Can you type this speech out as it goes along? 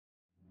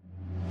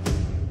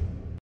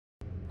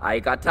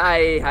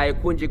haikatai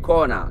haikunji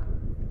kona.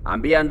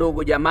 Ambia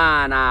ndugu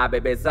jamaa na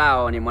bebe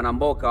zao ni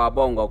mwanamboka wa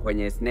bongo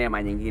kwenye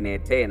sinema nyingine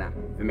tena.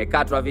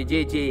 Vimekatwa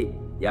vijiji,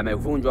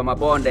 yamevunjwa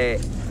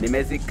mabonde,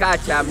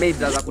 nimezikacha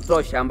mita za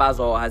kutosha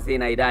ambazo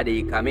hazina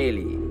idadi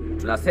kamili.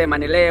 Tunasema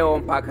ni leo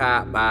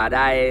mpaka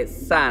baadaye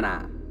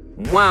sana.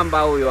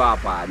 Mwamba huyo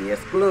hapa ni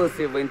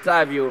exclusive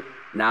interview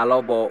na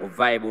Alobo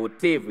Vibe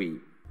TV.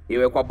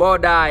 Iwe kwa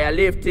boda ya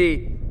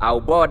lifti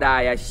au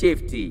boda ya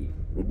shifti,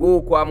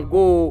 mguu kwa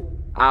mguu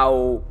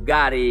au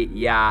gari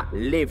ya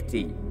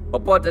lifti,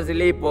 popote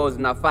zilipo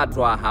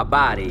zinafatwa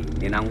habari.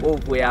 Nina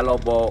nguvu ya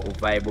Alobo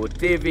Vibe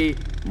TV,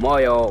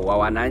 moyo wa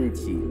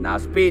wananchi na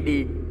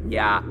spidi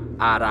ya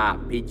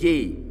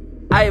RPG.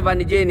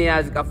 Ivan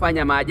Genius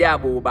kafanya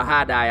maajabu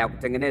baada ya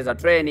kutengeneza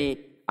treni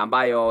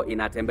ambayo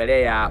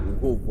inatembelea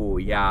nguvu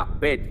ya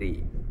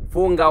betri.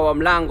 Funga wa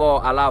mlango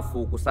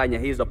alafu kusanya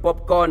hizo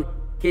popcorn,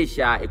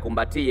 kisha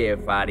ikumbatie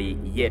fari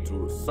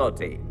yetu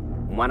sote.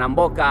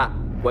 Mwanamboka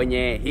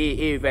kwenye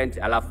hii event,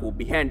 alafu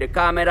behind the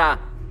camera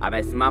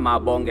amesimama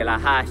bonge la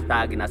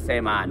hashtag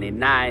nasema ni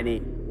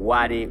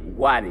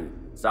 911.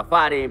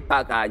 Safari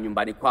mpaka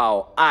nyumbani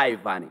kwao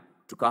Ivan,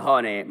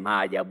 tukahone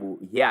maajabu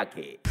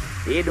yake.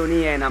 Hii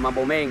dunia ina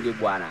mambo mengi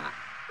bwana,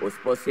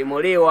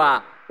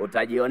 usiposimuliwa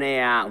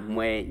utajionea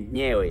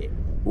mwenyewe.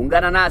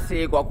 Ungana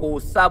nasi kwa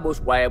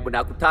kusubscribe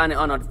na kutani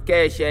on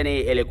notification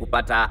ili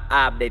kupata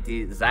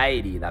update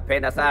zaidi.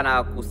 Napenda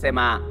sana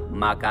kusema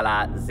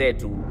makala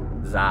zetu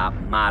za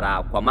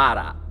mara kwa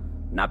mara.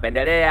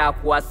 Napendelea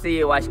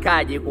kuwasihi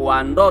washikaji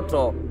kuwa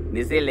ndoto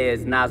ni zile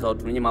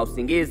zinazotunyima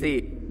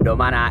usingizi. Ndio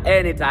maana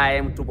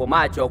anytime tupo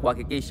macho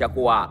kuhakikisha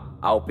kuwa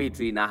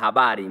haupitwi na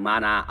habari,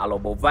 maana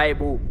Alobo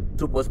Vibe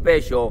tupo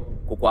special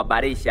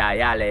kukuhabarisha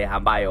yale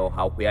ambayo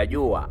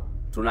haukuyajua.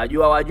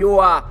 Tunajua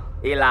wajua,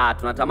 ila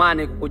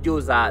tunatamani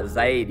kukujuza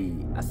zaidi.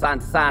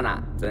 Asante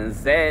sana,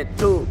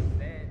 twenzetu.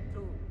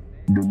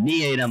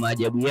 Dunia ina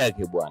maajabu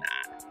yake bwana.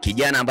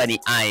 Kijana ambaye ni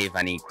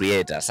Ivan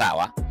creator,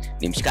 sawa?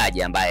 Ni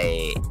mshikaji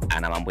ambaye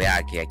ana mambo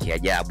yake ya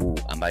kiajabu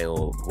ambayo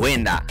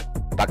huenda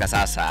mpaka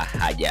sasa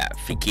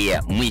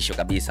hajafikia mwisho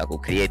kabisa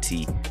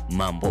kucreate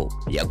mambo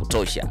ya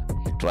kutosha.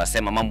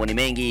 Tunasema mambo ni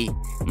mengi,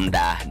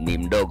 muda ni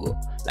mdogo,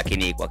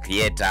 lakini kwa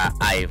creator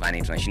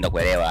Ivan tunashinda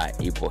kuelewa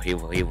ipo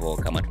hivyo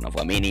kama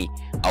tunavyoamini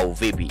au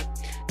vipi.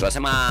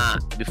 Tunasema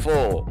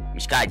before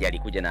mshikaji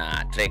alikuja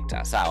na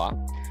Trekta, sawa?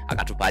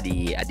 Akatupa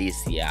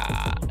hadithi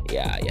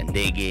ya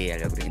ndege,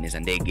 alikutengeneza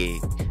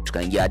ndege,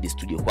 tukaingia hadi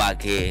studio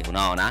kwake,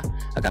 unaona?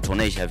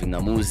 Akatuonesha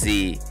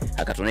vingamuzi,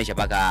 akatuonesha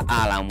paka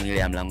alarm ile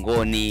ya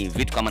mlangoni,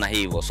 vitu kama na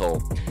hivyo.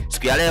 So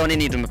siku ya leo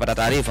nini tumepata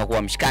taarifa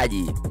kuwa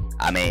mshikaji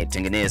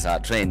ametengeneza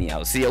treni,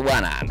 au sio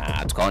bwana?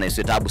 Na tukaona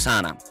isiwe tabu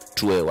sana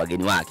tuwe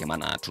wageni wake,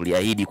 maana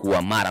tuliahidi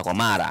kuwa mara kwa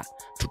mara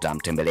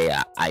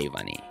tutamtembelea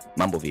Ivan.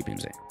 Mambo vipi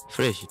mzee?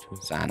 Fresh tu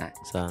sana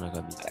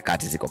kabisa.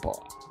 Harakati ziko poa?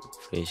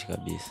 Fresh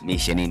kabisa.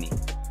 Nishe nini?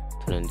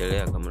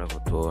 Tunaendelea kama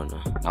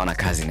unavyotuona. Naona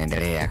kazi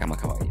inaendelea kama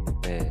kawaida.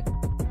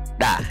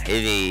 Da,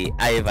 hivi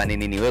Ivan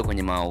nini wewe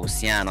kwenye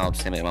mahusiano au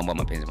tuseme mambo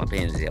ya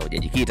mapenzi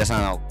hujajikita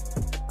sana?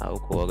 Au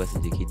kuwaga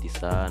sijikiti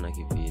sana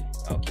kivile.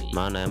 Okay.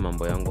 Maana ya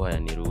mambo yangu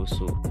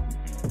hayaniruhusu.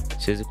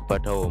 Siwezi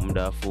kupata huo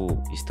muda, afu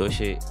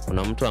istoshe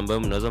kuna mtu ambaye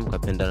mnaweza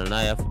mkapendana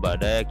naye afu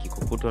baadaye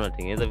akikukuta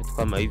unatengeneza vitu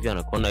kama hivi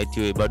anakuona eti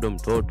wewe bado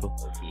mtoto.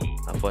 Okay.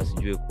 Afu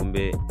asijue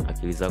kumbe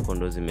akili zako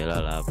ndo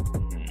zimelala hapo.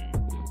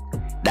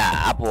 Da,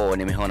 hapo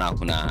nimeona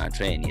kuna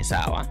Treni,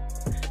 sawa?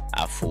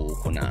 Afu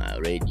kuna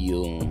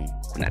Redio,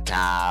 kuna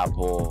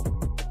Tabo,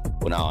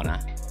 unaona?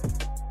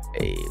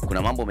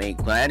 Kuna mambo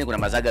mengi, kuna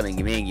mazaga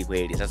mengi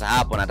kweli. Sasa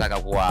hapo nataka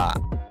kuwa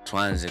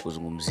tuanze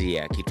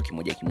kuzungumzia kitu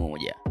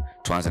kimoja.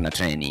 Tuanze na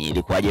Treni.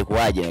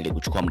 Ilikuwaje na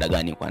ilikuchukua muda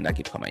gani kuandaa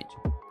kitu kama hicho?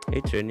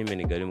 Hii treni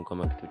imenigharimu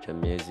kama kitu cha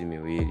miezi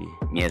miwili.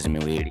 Miezi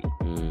miwili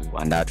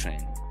kuandaa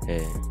treni?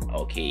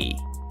 Okay.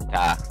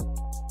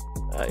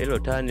 Hilo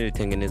taa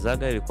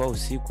nilitengenezaga ilikuwa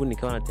usiku,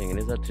 nikawa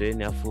natengeneza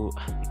treni afu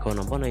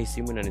nikaona mbona hii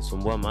simu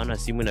inanisumbua, maana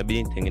simu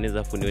inabidi nitengeneze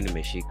afu niwe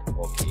nimeshika.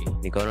 Okay.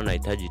 Nikaona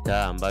nahitaji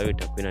taa ambayo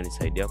itakuwa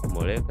inanisaidia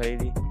kumoleka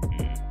ili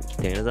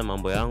nikitengeneza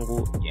mambo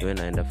yangu niwe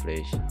naenda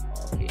fresh.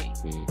 Okay.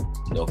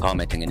 Ndio kama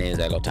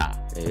umetengeneza hilo taa?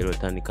 Hilo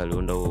taa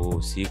nikaliunda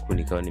usiku,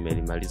 nikawa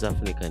nimelimaliza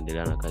afu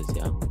nikaendelea na kazi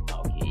yangu.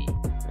 Okay.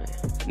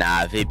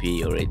 Na vipi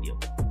hiyo radio?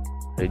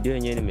 Radio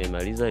yenyewe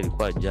nimemaliza,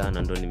 ilikuwa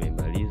jana ndo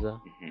nimemaliza.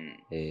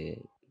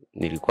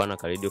 Nilikuwa na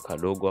karedio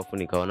kadogo afu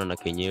nikaona na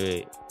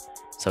kenyewe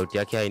sauti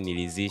yake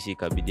hainilizishi,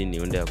 ikabidi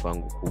niunde ya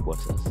kwangu kubwa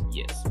sasa.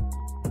 Yes.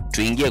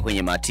 Tuingie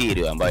kwenye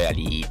material ambayo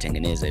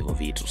alitengeneza hivyo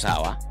vitu,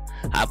 sawa?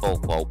 Hapo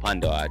kwa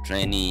upande wa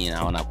Treni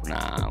naona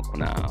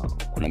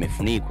kuna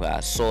mifuniko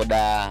ya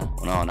soda,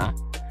 unaona?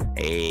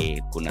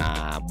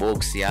 Kuna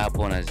boxi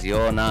hapo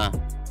naziona.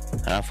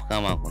 Alafu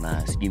kama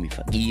kuna sijui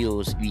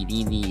mifagio, sijui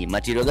nini.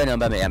 Material gani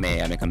ambayo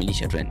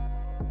yamekamilisha Treni?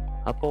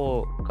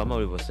 Hapo kama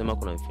ulivyosema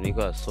kuna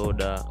mifuniko ya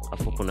soda,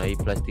 afu kuna hii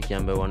plastiki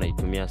ambayo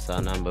wanaitumia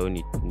sana ambayo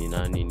ni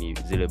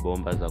zile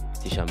bomba za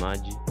kupitisha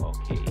maji.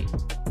 Okay.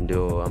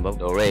 Ndio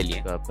ambapo reli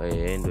hapa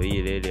ndio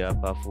hii reli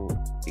hapa, afu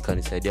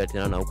ikanisaidia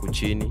tena na huku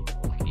chini.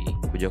 Okay.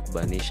 Kuja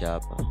kubanisha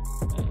hapa.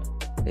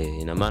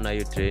 Ina maana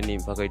hiyo treni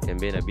mpaka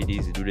itembee inabidi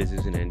hizi dude hizi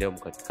zinaendea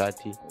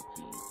mkatikati.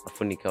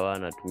 Afu nikawa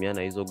natumia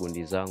na hizo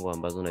gundi zangu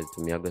ambazo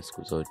nazitumiaga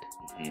siku zote.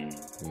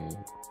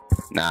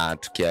 Na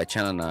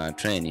tukiachana na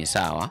treni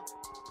sawa.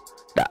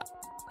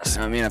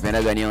 Sasa mimi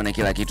napendaga nione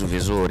kila kitu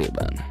vizuri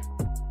bana.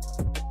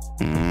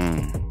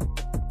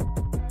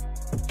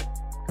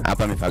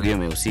 Hapa mifagio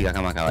imehusika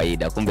kama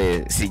kawaida.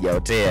 Kumbe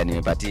sijaotea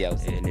nimepatia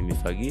ni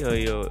mifagio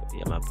hiyo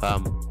ya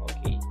mapambo.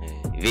 Okay.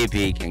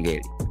 Vipi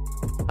kengeli?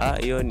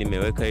 Hiyo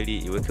nimeweka ili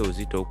iweke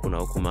uzito huku na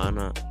huku,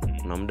 maana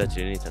kuna muda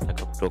treni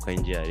itataka kutoka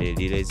nje ya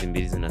reli. Ile hizi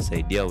mbili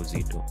zinasaidia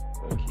uzito.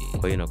 Okay. Kwa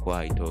hiyo inakuwa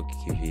haitoki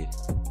kivile.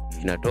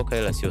 Inatoka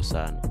ila sio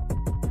sana.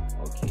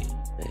 Okay.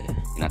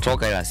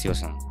 Inatoka ila sio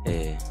sana.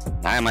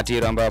 Na haya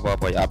material ambayo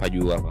hapa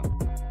juu hapa.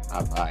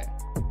 Haya.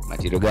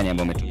 Material gani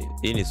ambayo umetumia?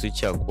 Hii ni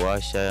switch ya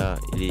kuwasha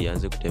ili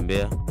ianze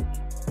kutembea.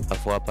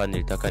 Afu hapa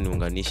nilitaka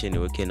niunganishe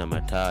niweke na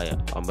mataa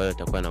ambayo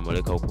yatakuwa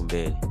yanamulika huku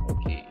mbele.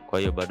 Okay. Kwa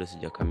hiyo bado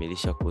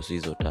sijakamilisha kuhusu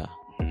hizo taa.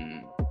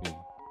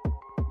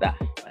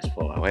 Basi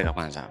weka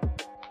kwanza.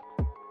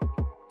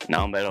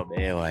 Naomba hilo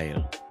bewa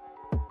hilo.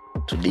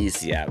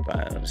 Tudisi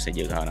hapa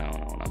usije kaona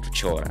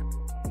unatuchora.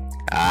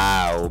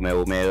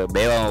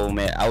 Umebewa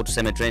au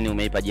tuseme treni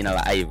umeipa jina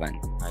la Ivan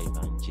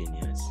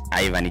Genius.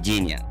 Ivan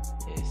Genius.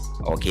 Yes.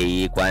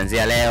 Okay,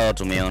 kuanzia leo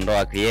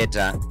tumeondoa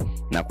creator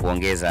na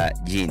kuongeza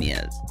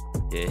Genius.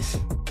 Yes.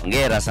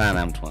 Hongera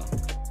sana mtu wangu.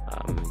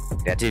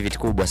 Creativity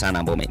kubwa sana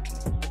ambayo umeki.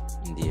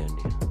 Ndio.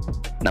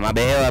 Na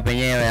mabehewa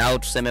penyewe au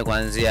tuseme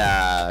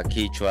kuanzia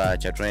kichwa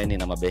cha treni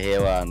na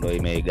mabehewa ndo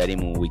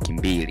imegharimu wiki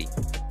 2.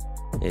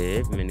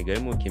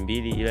 Imenigharimu wiki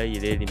 2, ila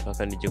ile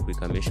mpaka nije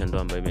kuikamilisha ndo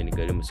ambayo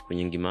imenigharimu siku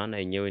nyingi, maana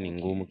yenyewe ni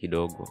ngumu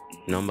kidogo.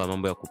 Naomba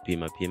mambo ya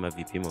kupima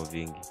vipimo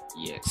vingi.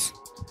 Yes.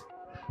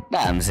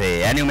 Mzee,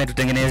 yani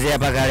umetutengenezea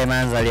paka yale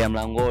mandhari ya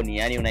mlangoni,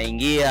 yani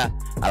unaingia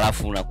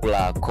alafu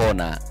unakula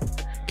kona.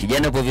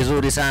 Kijana upo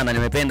vizuri sana,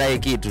 nimependa hii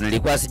kitu.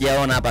 Nilikuwa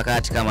sijaona hapa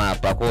kati kama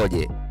hapa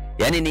koje.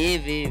 Yani ni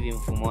hivi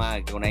mfumo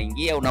wake.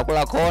 Unaingia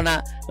unakula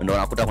kona ndio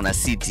unakuta kuna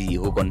city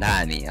huko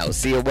ndani, au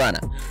sio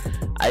bwana?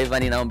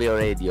 Ivan naomba hiyo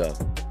radio.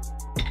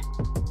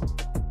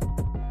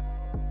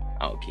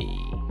 Okay.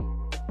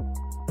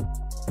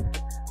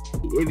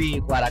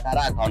 Hivi kwa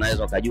haraka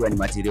unaweza kujua ni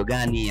material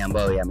gani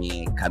ambayo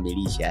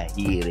yamekamilisha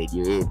hii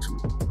radio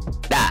yetu?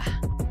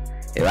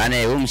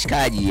 Bwana huyu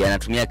mshikaji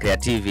anatumia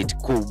creativity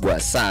kubwa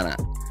sana.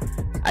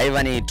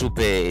 Ivan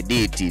tupe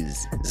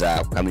details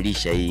za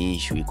kukamilisha hii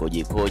issue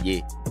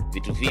ikoje,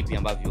 vitu vipi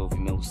ambavyo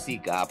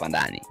vimehusika hapa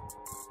ndani.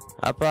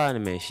 Hapa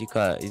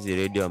nimeshika hizi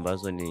radio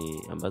ambazo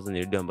ni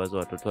radio ambazo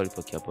watoto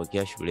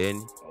walipokea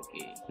shuleni.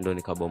 Okay. Ndio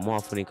nikabomoa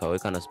afu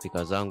nikaweka na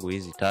speaker zangu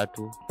hizi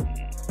 3.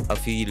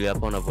 Afu ile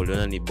hapa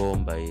unavyoona ni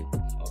bomba hili.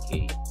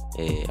 Okay.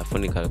 Afu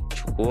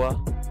nikachukua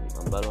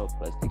ambalo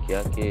plastiki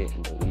yake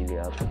ndio ile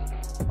hapa.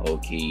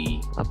 Okay.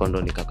 Hapa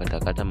ndo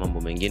nikakatakata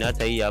mambo mengine.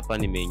 Hata hii hapa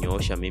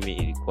nimenyoosha mimi,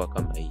 ilikuwa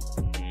kama hii.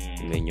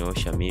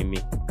 Nimenyoosha mimi.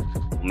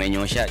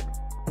 Umenyoosha?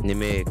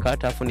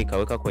 Nimekata afu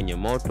nikaweka kwenye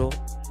moto.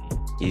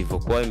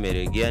 Ilivyokuwa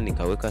imeregea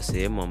nikaweka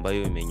sehemu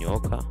ambayo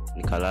imenyooka,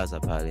 nikalaza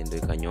pale ndio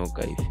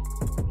ikanyooka hivi.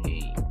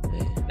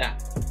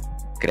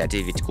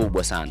 Creativity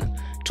kubwa sana.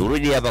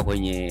 Turudi hapa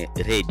kwenye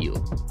radio.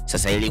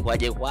 Sasa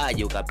ilikuwaje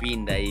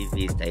ukapinda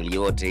hivi style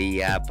yote hii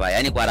hapa?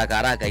 Yaani kwa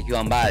haraka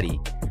ikiwa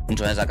mbali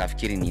mtu anaweza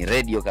kafikiri ni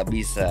radio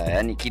kabisa,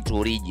 yani kitu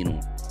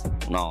original.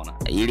 Unaona?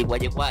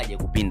 Ilikuwaje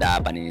kupinda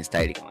hapa ni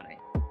style kama hii?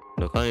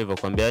 Ndio kama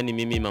nilivyokuambia, yani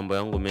mimi mambo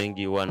yangu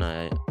mengi huwa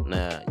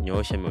na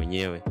nyoosha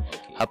mwenyewe.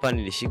 Okay. Hapa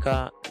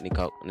nilishika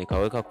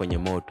nikaweka kwenye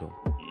moto.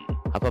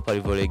 Hapa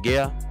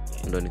palivolegea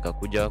ndo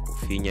nikakuja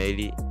kufinya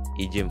ili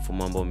ije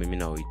mfumo ambao mimi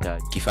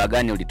nauhitaji. Kifaa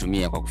gani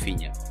ulitumia kwa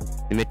kufinya?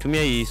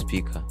 Nimetumia hii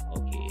speaker.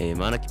 Okay.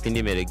 Maana kipindi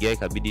imelegea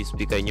ikabidi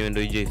speaker yenyewe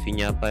ndio ije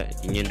ifinya hapa,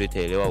 yenyewe ndio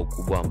itaelewa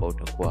ukubwa ambao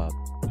utakuwa hapa.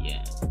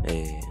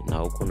 Yeah. Na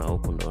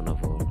huku ndo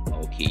unavyoona.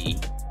 Okay.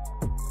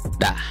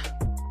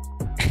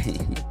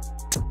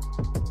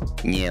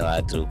 Nye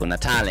watu kuna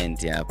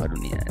talent hapa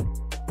duniani.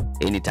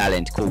 Hii ni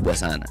talent kubwa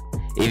sana.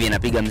 Hivi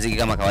inapiga muziki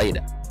kama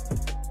kawaida?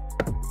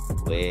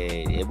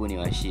 Hebu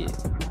niwashie.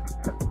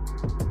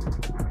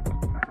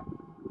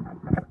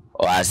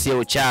 Sio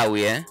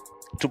uchawi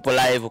Tupo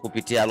live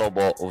kupitia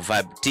Alobo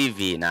Vibe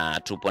TV na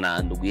tupo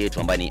na ndugu yetu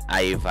ambaye ni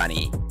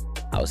Ivan.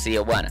 Au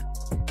sio bwana?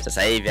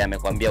 Sasa hivi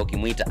amekwambia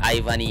ukimuita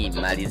Ivan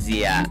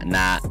malizia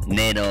na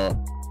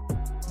neno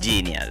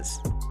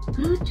Genius.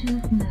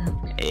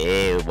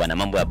 Bwana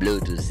mambo ya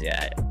Bluetooth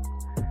haya.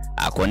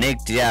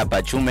 Connect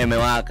hapa chume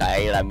imewaka,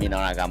 ila mimi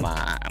naona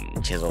kama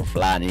mchezo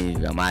fulani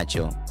hivi wa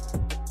macho.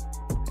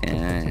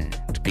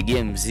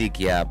 Tupigie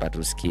muziki hapa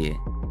tusikie.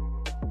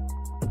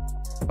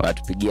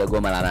 Watupigia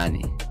goma la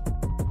nani?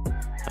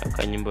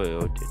 Aka nyimbo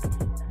yote.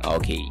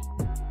 Okay.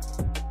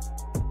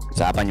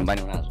 Za hapa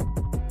nyumbani unazo?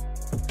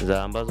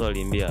 Za ambazo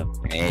waliimbia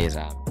hapa?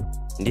 Za.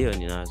 Ndio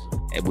ninazo.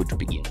 Hebu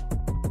tupigie.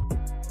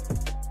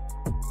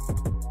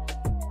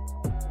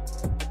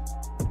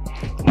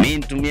 Mimi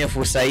nitumie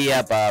fursa hii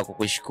hapa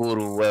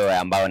kukushukuru wewe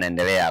ambao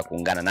unaendelea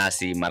kuungana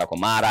nasi mara kwa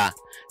mara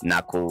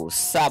na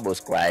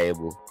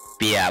kusubscribe.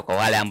 Pia kwa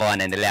wale ambao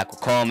wanaendelea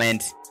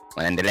kucomment,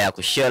 wanaendelea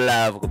kushare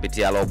love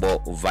kupitia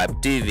Alobo Vibe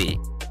TV.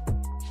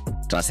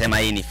 Tunasema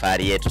hii ni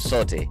fahari yetu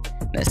sote.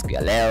 Na siku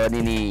ya leo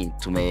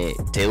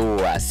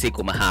tumeteua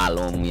siku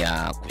maalum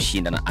ya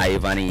kushinda na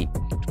Ivan,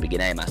 tupige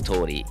naye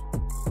mastori.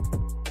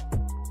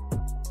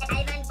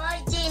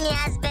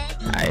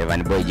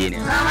 Ivan Boy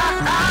Genius.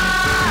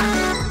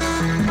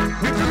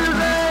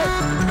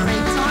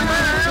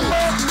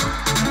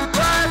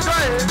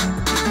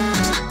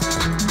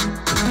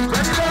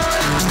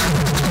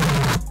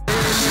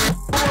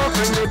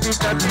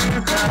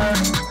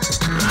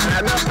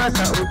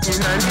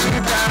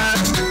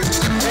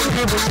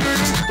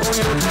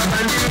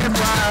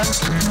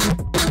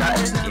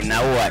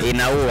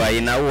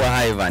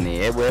 Inaua Ivan.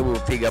 Hebu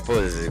piga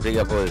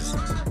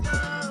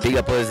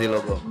pose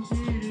logo.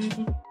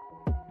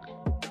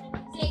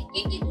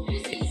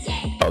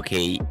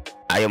 Okay,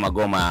 hayo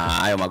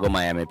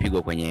magoma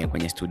yamepigwa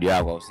kwenye studio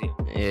yako au sio?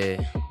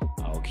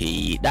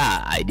 Okay,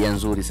 idea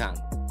nzuri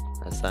sana.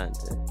 Asante.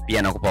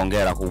 Pia nakupa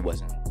hongera kubwa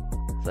sana.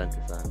 Asante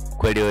sana.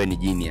 Kweli wewe ni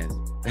genius.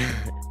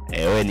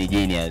 Wewe ni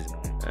genius.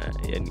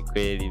 Yani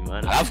kweli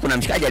maana. Alafu kuna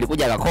mshikaji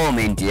alikuja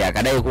akacomment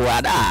akadai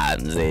kuwa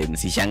mzee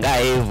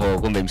msishangae hivyo,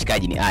 kumbe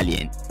mshikaji ni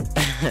alien.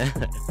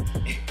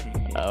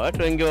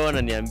 Watu wengi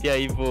wananiambia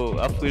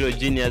hivyo, afu hilo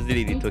genius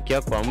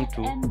lilitokea kwa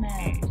mtu.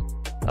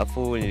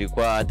 Afu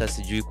nilikuwa hata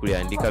sijui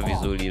kuliandika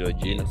vizuri hilo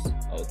jina.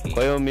 Okay.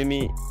 Kwa hiyo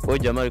mimi huyo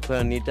jamaa alikuwa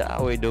ananiita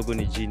wewe dogo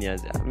ni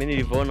genius. Mimi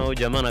nilipoona huyo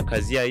jamaa na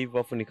kazia hivyo,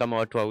 afu ni kama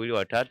watu wawili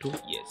watatu.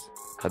 Yes.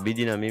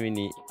 Kabidi na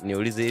mimi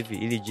niulize hivi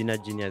ili jina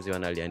genius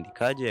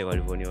wanaliandikaje,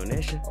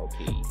 walivyonionyesha.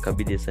 Okay.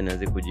 Kabidi sasa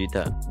nianze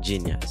kujiita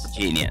genius.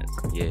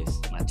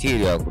 Yes.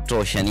 Material ya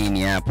kutosha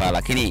nini hapa,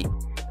 lakini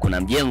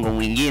kuna mjengo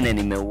mwingine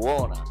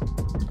nimeuona.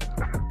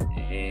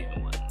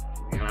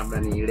 Labda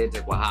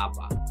niilete kwa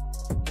hapa.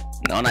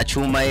 Naona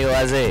chuma hiyo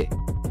wazee.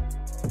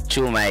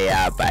 Chuma hii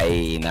hapa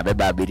hii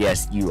inabeba abiria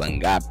sijui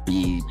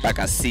wangapi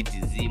mpaka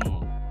city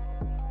zimo.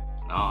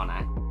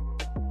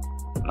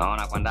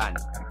 Naona kwa ndani.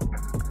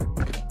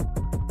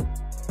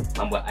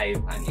 Mambo ya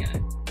Ivan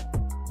yani.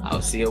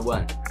 Au sio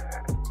bwana?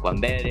 Kwa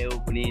mbele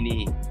huku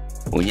nini?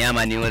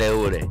 Unyama ni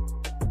ule.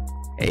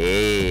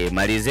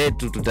 Mali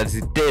zetu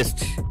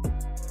tutazitest.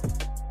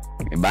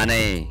 Bana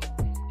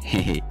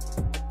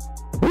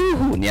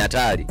ni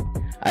hatari.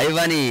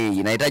 Ivan,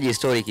 inahitaji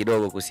story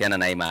kidogo kuhusiana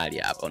na hii mali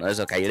hapa.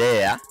 Unaweza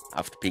kailea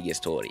afu tupige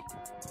story.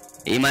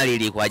 Hii mali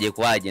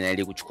ilikuwaje na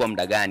ilikuchukua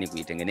muda gani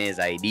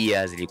kuitengeneza?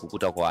 Ideas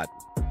zilikukuta kwa wapi?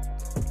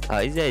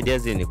 Hizi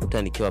ideas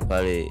nilikuta nikiwa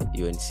pale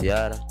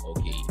UNCR.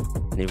 Okay.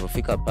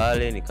 Nilipofika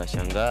pale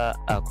nikashangaa.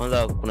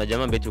 Kwanza kuna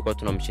jamaa ambaye tulikuwa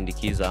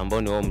tunamshindikiza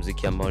ambao ni wao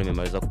muziki ambao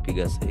nimemaliza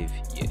kupiga sasa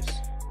hivi.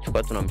 Yes.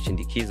 Tulikuwa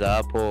tunamshindikiza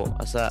hapo.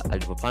 Sasa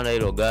alipopanda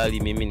hilo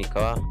gari mimi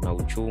nikawa na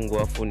uchungu,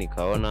 afu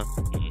nikaona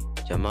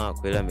jamaa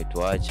kweli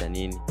ametuacha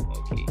nini.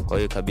 Okay. Kwa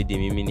hiyo kabidi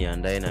mimi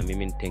niandae na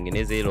mimi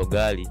nitengeneze hilo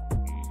gari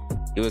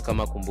iwe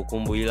kama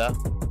kumbukumbu, ila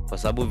kwa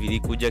sababu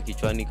vilikuja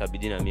kichwani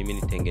kabidi na mimi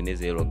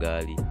nitengeneze hilo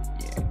gari.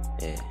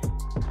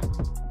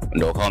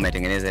 Ndio kama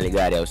umetengeneza ile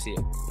gari au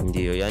sio?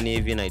 Ndio, yani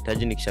hivi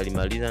nahitaji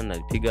nikishalimaliza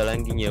nalipiga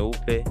rangi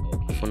nyeupe,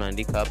 afu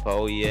naandika hapa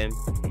OEM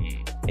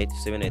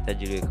 87,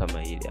 nahitaji liwe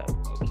kama hili hapa.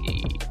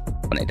 Okay.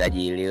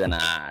 Unahitaji ile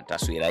na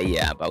taswira hii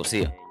hapa au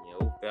sio?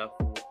 Nyeupe,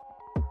 afu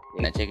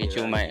inacheki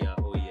chuma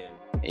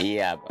hii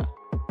hapa.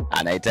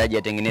 Anahitaji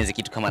atengeneze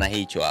kitu kama na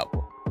hicho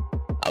hapo.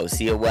 Au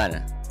sio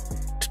bwana?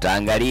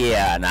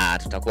 Tutaangalia na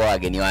tutakuwa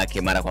wageni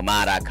wake mara kwa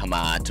mara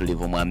kama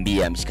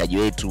tulivyomwambia mshikaji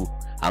wetu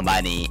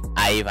ambaye ni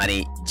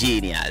Ivan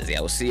Genius,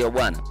 au sio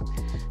bwana?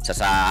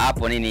 Sasa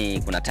hapo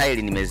kuna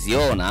tile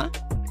nimeziona,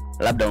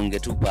 labda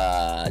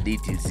ungetupa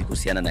details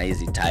kuhusiana na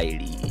hizi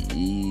tile.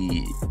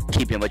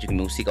 Kipi ambacho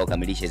kimehusika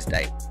kukamilisha hizi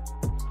tile?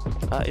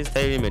 Hizi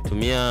tile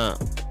nimetumia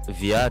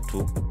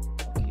viatu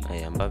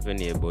ambavyo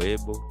ni ebo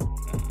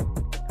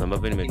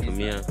ambavyo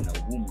nimetumia. Na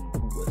ugumu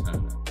mkubwa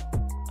sana.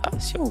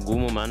 Sio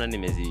ugumu, maana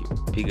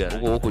nimezipiga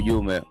rangi. Huko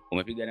juu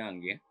umepiga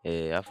rangi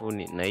afu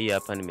na hii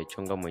hapa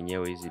nimechonga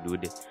mwenyewe hizi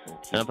dude.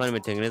 Na hapa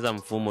nimetengeneza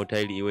mfumo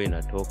tile iwe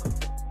inatoka.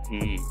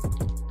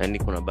 Yani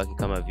kuna baki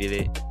kama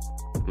vile,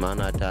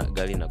 maana hata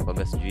gari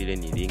inakuaga sijui ile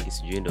ni lingi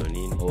sijui ndo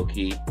nini.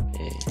 Okay.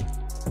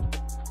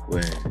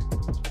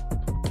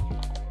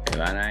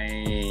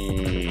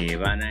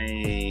 Bana.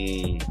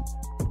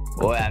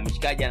 Oya,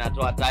 mshikaji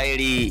anatoa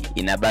tile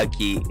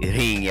inabaki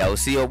ring, au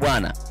sio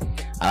bwana?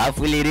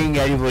 Alafu ile ring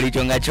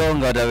alivyolichonga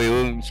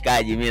utawe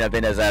mshikaji, mimi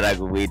napenda sana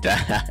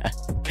kumuita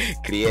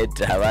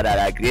creator, bana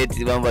la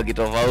create mambo ya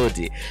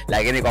kitofauti,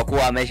 lakini kwa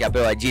kuwa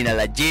ameshapewa jina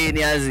la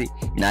genius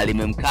na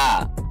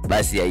limemkaa,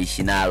 basi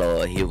aishi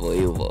nalo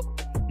hivyo.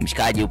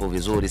 Mshikaji upo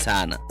vizuri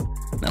sana.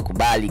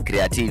 Nakubali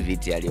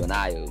creativity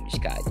alionayo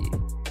mshikaji.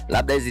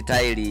 Labda hizi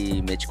tile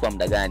imechukua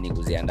muda gani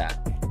kuziandaa?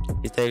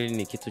 Hizi tile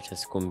ni kitu cha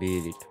siku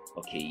 2 tu.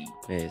 Okay.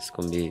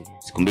 Siku 2.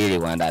 Siku 2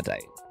 kuandaa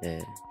tile.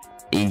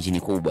 Engine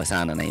kubwa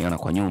sana naiona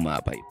kwa nyuma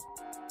hapa hivi.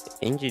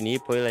 Engine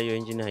ipo, ila hiyo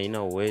engine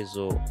haina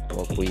uwezo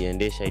wa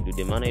kuiendesha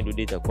idude, maana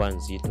idude itakuwa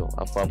nzito.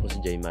 Hapo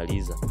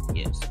sijaimaliza.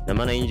 Yes. Na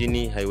maana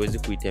engine haiwezi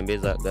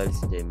kuitembeza gari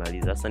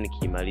sijaimaliza. Sasa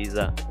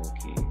nikiimaliza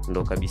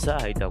ndo kabisa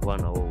haitakuwa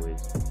na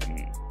uwezo.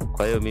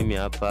 Kwa hiyo mimi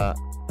hapa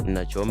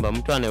ninachoomba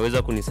mtu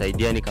anaweza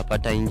kunisaidia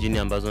nikapata engine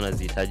ambazo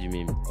nazihitaji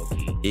mimi.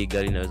 Hii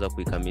gari naweza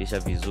kuikamilisha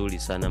vizuri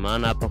sana,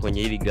 maana hapa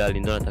kwenye hili gari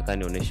ndio nataka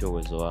nionyeshe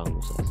uwezo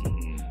wangu sasa.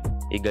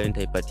 Hii gari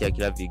nitaipatia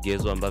kila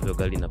vigezo ambavyo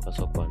gari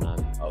inapaswa kuwa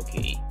navyo.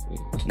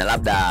 Na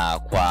labda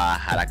kwa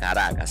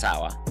haraka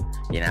sawa,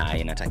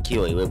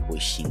 inatakiwa iwepo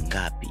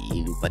shingapi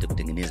ili upate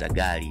kutengeneza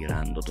gari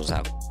la ndoto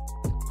zako?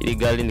 Hili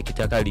gari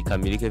nikitaka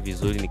likamilike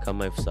vizuri ni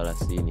kama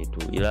 30,000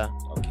 tu, ila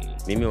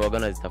mimi waga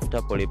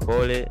nazitafuta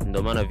polepole,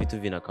 ndio maana vitu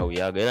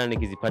vinakawiaga, ila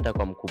nikizipata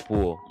kwa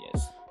mkupuo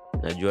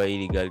najua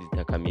hili gari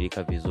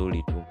litakamilika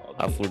vizuri tu.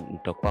 Afu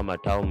nitakuwa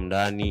matao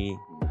ndani,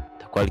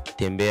 nitakuwa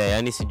likitembea,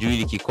 yani sijui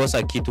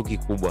likikosa kitu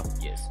kikubwa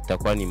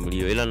itakuwa ni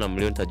mlio, ila na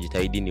mlio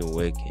nitajitahidi ni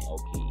uweke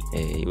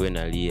iwe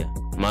nalia,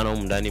 maana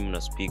huko ndani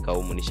mna speaker,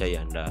 huko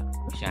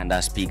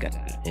nishaandaa speaker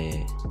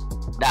tayari.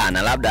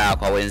 Na labda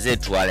kwa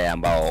wenzetu wale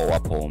ambao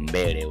wapo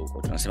mbele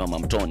huko, tunasema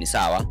mamtoni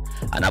sawa,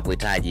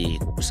 anapohitaji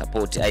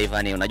kukusupport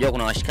Ivan, unajua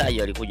kuna washikaji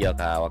walikuja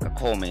waka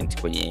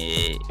comment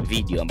kwenye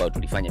video ambayo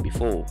tulifanya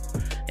before,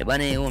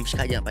 bwana huyo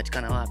mshikaji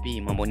anapatikana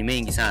wapi? Mambo ni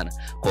mengi sana.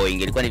 Kwa hiyo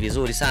ingelikuwa ni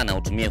vizuri sana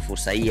utumie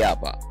fursa hii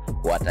hapa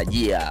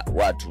kuwatajia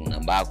watu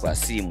namba yako ya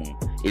simu,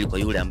 ili kwa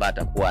yule ambaye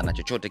atakuwa na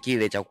chochote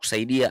kile cha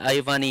kukusaidia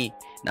Ivan,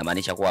 na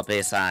maanisha kuwa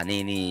pesa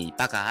nini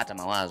paka hata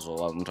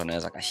mawazo, mtu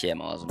anaweza kashare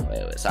mawazo na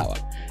wewe sawa,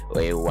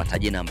 wewe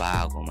watajie namba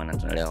yako, maana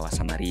tunaelewa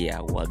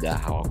wasamaria uaga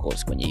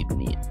hawakosi kwenye hii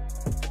dunia.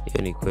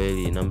 Hiyo ni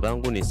kweli. Namba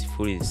yangu ni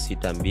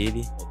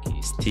 062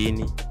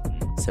 60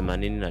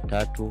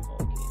 83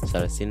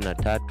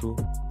 33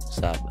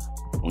 7.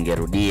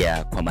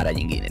 Ungerudia kwa mara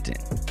nyingine tena?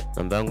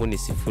 Namba yangu ni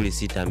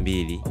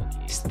 062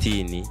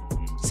 60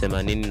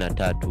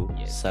 83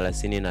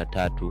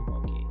 33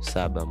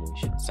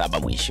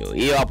 7 mwisho.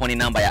 Hiyo hapo ni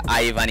namba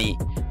ya Ivan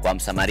kwa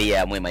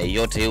msamaria mwema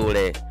yeyote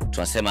yule,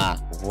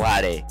 tunasema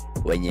wale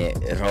wenye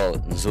roho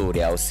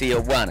nzuri, au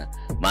sio bwana?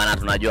 Maana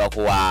tunajua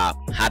kuwa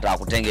hata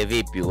wakutenge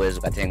vipi huwezi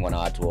ukatengwa na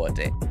watu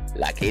wote,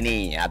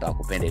 lakini hata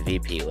wakupende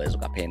vipi huwezi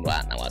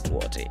ukapendwa na watu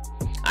wote.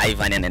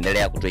 Ivan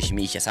anaendelea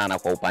kutuheshimisha sana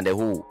kwa upande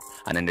huu,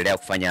 anaendelea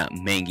kufanya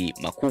mengi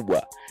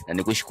makubwa, na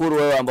nikushukuru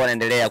wewe ambao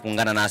unaendelea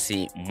kuungana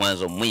nasi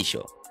mwanzo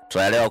mwisho.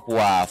 Tunaelewa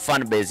kuwa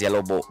fanbase ya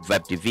Alobo Vibe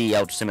TV,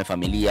 au tuseme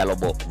familia ya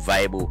Alobo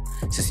Vibe,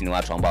 sisi ni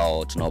watu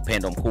ambao tuna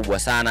upendo mkubwa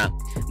sana,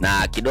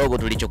 na kidogo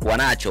tulichokuwa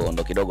nacho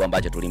ndo kidogo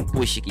ambacho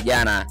tulimpushi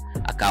kijana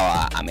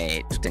akawa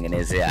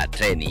ametutengenezea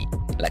Treni,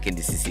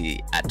 lakini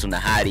sisi hatuna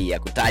hali ya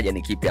kutaja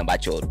ni kipi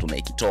ambacho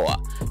tumekitoa,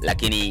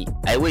 lakini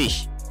I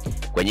wish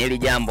kwenye hili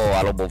jambo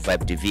Alobo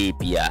Vibe TV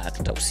pia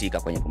hatutahusika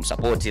kwenye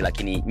kumsupport,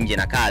 lakini nje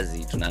na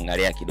kazi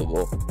tunaangalia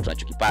kidogo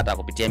tunachokipata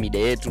kupitia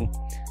media yetu,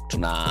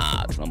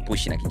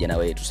 tunampushi na kijana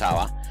wetu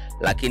sawa.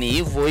 Lakini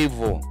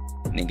hivyo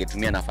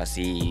ningetumia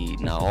nafasi hii,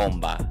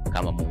 naomba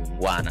kama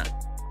muungwana,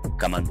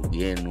 kama ndugu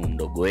yenu,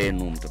 mdogo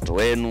wenu, mtoto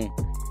wenu,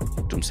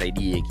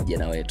 tumsaidie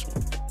kijana wetu.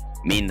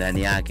 Mimi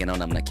ndani yake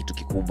naona mna kitu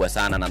kikubwa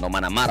sana, na ndio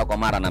maana mara kwa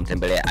mara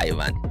namtembelea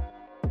Ivan.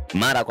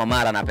 Mara kwa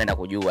mara napenda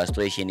kujua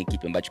situation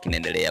kipi ambacho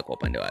kinaendelea kwa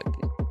upande wake.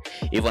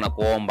 Hivyo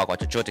nakuomba kwa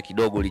chochote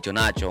kidogo ulicho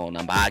nacho,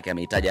 namba yake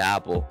ameitaja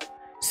hapo.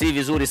 Si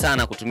vizuri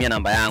sana kutumia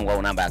namba yangu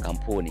au namba ya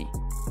kampuni,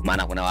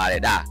 maana kuna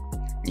wale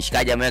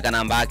nishikaji ameweka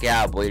namba yake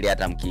hapo ili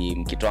hata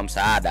mkitoa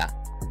msaada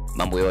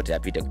mambo yote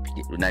yapite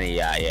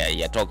kupitia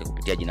yatoke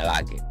kupitia jina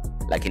lake.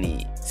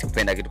 Lakini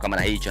sikupenda kitu kama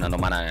na hicho, na ndio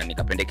maana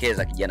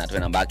nikapendekeza kijana atoe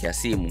namba yake ya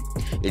simu,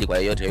 ili kwa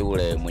yeyote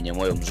yule mwenye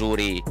moyo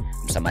mzuri,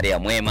 msamaria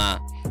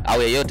mwema,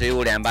 au yeyote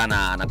yule ambaye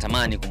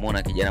anatamani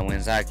kumuona kijana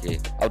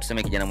mwenzake, au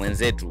tuseme kijana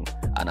mwenzetu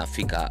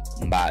anafika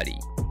mbali.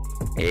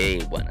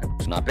 Bwana,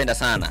 tunawapenda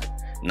sana,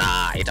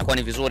 na itakuwa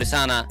ni vizuri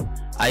sana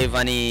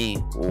Ivan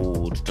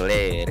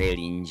ututolee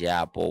reli nje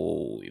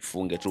hapo,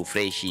 ifunge tu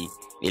fresh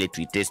ili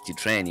tuitesti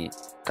Treni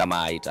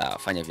kama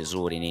itafanya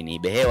vizuri nini.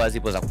 Behewa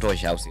zipo za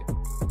kutosha au sio?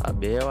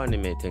 Behewa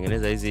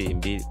nimetengeneza hizi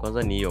mbili,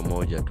 kwanza ni hiyo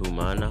moja tu,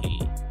 maana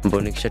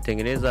mbona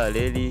nikishatengeneza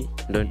reli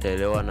ndio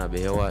nitaelewa na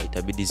behewa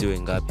itabidi ziwe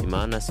ngapi,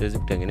 maana siwezi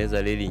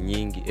kutengeneza reli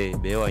nyingi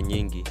behewa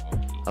nyingi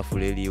afu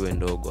reli iwe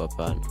ndogo,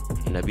 hapana.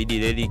 Inabidi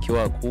reli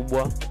ikiwa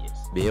kubwa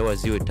behewa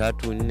ziwe 3,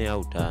 4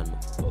 au 5.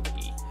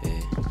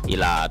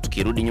 Ila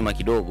tukirudi nyuma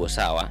kidogo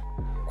sawa,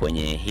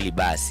 kwenye hili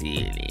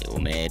basi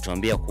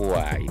umetuambia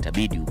kuwa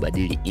itabidi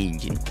ubadili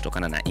engine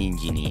kutokana na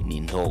engine ni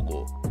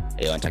ndogo.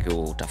 Unatakiwa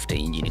utafute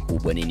engine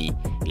kubwa nini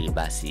ili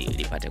basi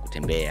lipate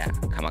kutembea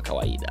kama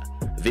kawaida.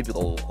 Vipi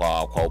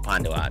kwa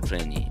upande wa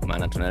Treni?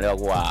 Maana tunaelewa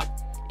kuwa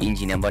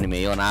engine ambayo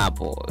nimeiona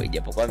hapo,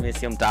 ijapokuwa mimi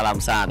sio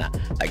mtaalamu sana,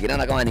 lakini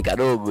naona kama ni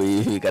kadogo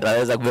hivi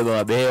kataweza kubeba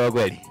mabehewa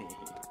kweli.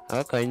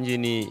 Haka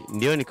engine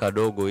ndio ni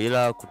kadogo,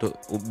 ila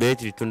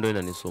battery tu ndio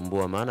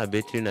inanisumbua, maana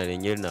battery na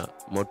lenyewe na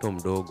moto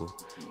mdogo,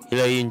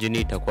 ila hii engine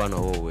itakuwa na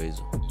huo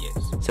uwezo.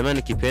 Sema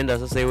nikipenda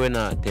sasa iwe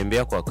na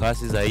tembea kwa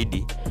kasi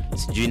zaidi,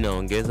 sijui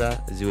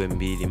naongeza ziwe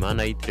 2,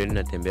 maana hii Treni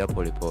natembea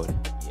pole pole.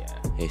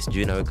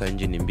 Sijui naweka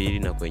engine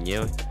 2 na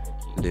kwenyewe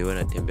ndio iwe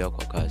natembea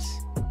kwa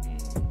kasi.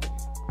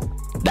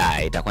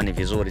 Itakuwa ni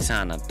vizuri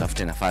sana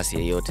tutafute nafasi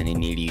yoyote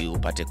nini ili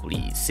upate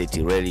kuliset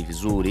reli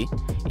vizuri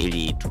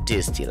ili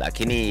tutesti.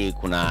 Lakini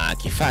kuna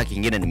kifaa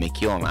kingine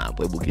nimekiona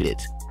hapo, hebu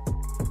kilete.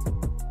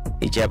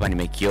 hichi hapa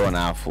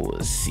nimekiona afu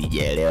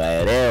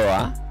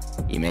sijaelewa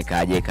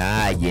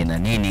imekaaje na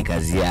nini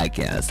kazi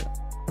yake hasa.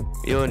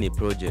 Hiyo ni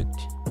project.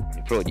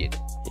 Ni project?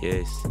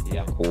 Yes.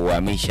 Ya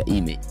kuhamisha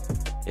image.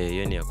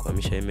 Hiyo ni ya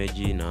kuhamisha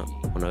image na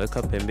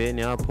unaweka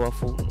pembeni hapo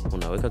afu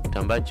unaweka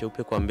kitambaa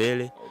cheupe kwa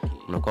mbele.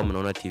 Unakuwa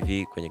mnaona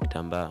TV kwenye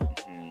kitambaa.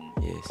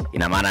 Yes.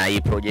 Ina maana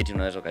hii project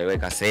unaweza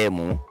kaiweka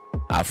sehemu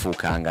afu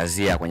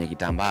kaangazia kwenye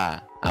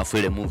kitambaa afu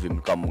ile movie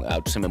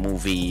tuseme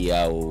movie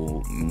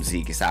au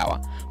muziki sawa,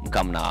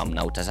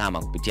 mnautazama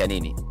kupitia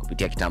nini?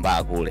 Kupitia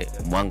kitambaa kule.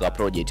 Mwanga wa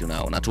project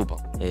unatupa.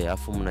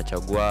 Afu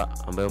mnachagua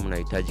ambayo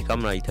mnahitaji.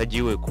 Kama mnahitaji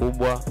iwe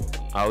kubwa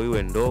au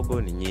iwe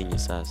ndogo ni nyinyi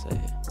sasa.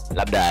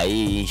 Labda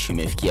hii issue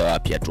imefikia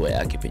wapi hatua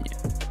yake penye?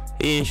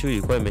 Hii issue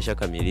ilikuwa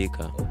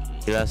imeshakamilika.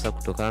 Ila sasa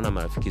kutokana na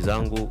marafiki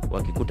zangu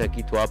wakikuta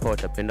kitu hapa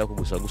watapenda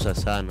kugusagusa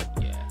sana.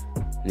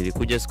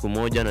 Nilikuja siku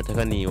moja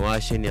nataka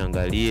niwashe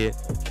niangalie,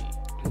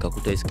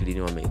 nikakuta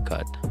screen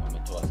wameikata.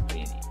 Wametoa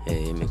screen.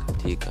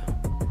 Imekatika.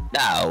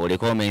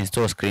 Ulikuwa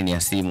umeinstall screen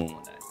ya simu?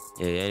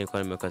 Yani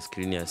nilikuwa nimeweka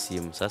screen ya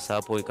simu. Sasa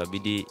hapo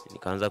ikabidi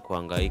nikaanza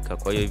kuhangaika.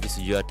 Kwa hiyo hivi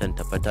sijui hata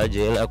nitapataje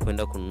hela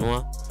kwenda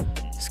kununua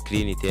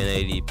screen tena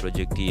ili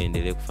project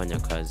iendelee kufanya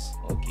kazi.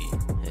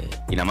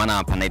 Ina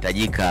maana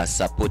panahitajika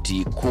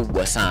support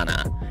kubwa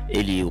sana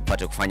ili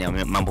upate kufanya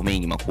mambo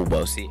mengi makubwa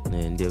au si?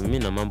 Ndio, mimi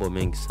na mambo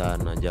mengi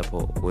sana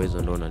japo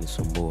uwezo ndio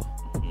unanisumbua.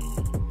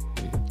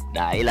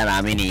 Ila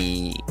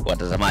naamini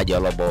watazamaji wa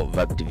Alobo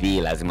Vibe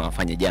TV lazima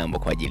wafanye jambo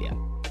kwa ajili yao.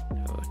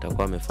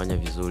 Watakuwa wamefanya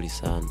vizuri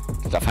sana.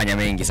 Tutafanya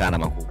mengi sana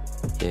makubwa.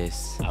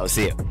 Yes. Au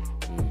sio?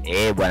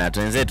 Bwana,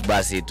 tuenzetu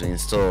basi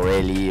tuinstall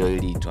reli hiyo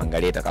ili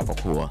tuangalie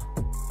itakapokuwa.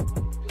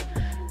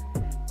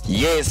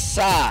 Yes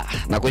sir,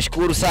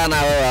 nakushukuru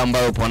sana wewe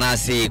ambaye upo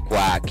nasi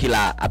kwa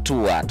kila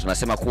hatua.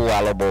 Tunasema kuwa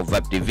Alobo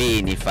Vibe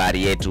TV ni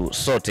fahari yetu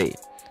sote.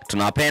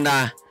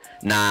 Tunawapenda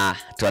na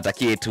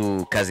tuwatakie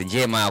tu kazi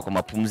njema kwa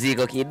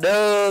mapumziko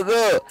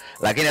kidogo,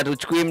 lakini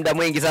hatuchukui muda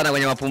mwingi sana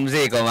kwenye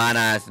mapumziko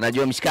maana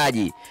tunajua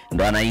mshikaji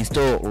ndo ana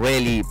install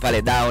reli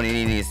pale down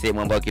nini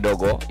sehemu ambayo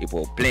kidogo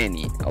ipo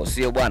pleni au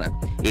sio bwana,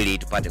 ili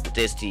tupate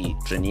kutesti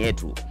treni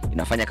yetu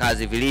inafanya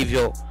kazi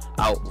vilivyo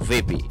au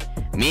vipi.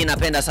 Mimi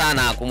napenda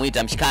sana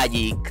kumuita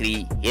mshikaji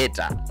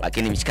creator,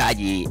 lakini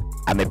mshikaji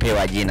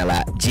amepewa jina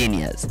la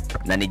genius.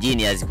 Na ni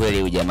genius kweli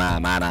huyu jamaa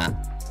maana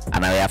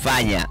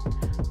anayoyafanya.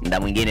 Muda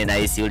mwingine na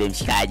hisi yule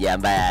mshikaji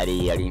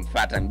ambaye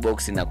alimfuata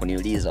inbox na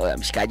kuniuliza wewe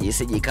mshikaji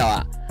isije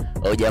ikawa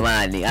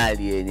jamani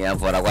alien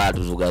hapo anakuwa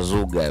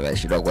tuzugazuga,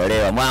 bashindwa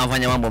kuelewa.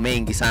 Mwanafanya mambo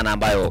mengi sana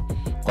ambayo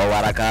kwa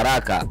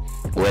haraka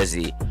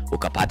huwezi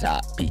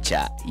ukapata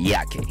picha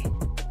yake.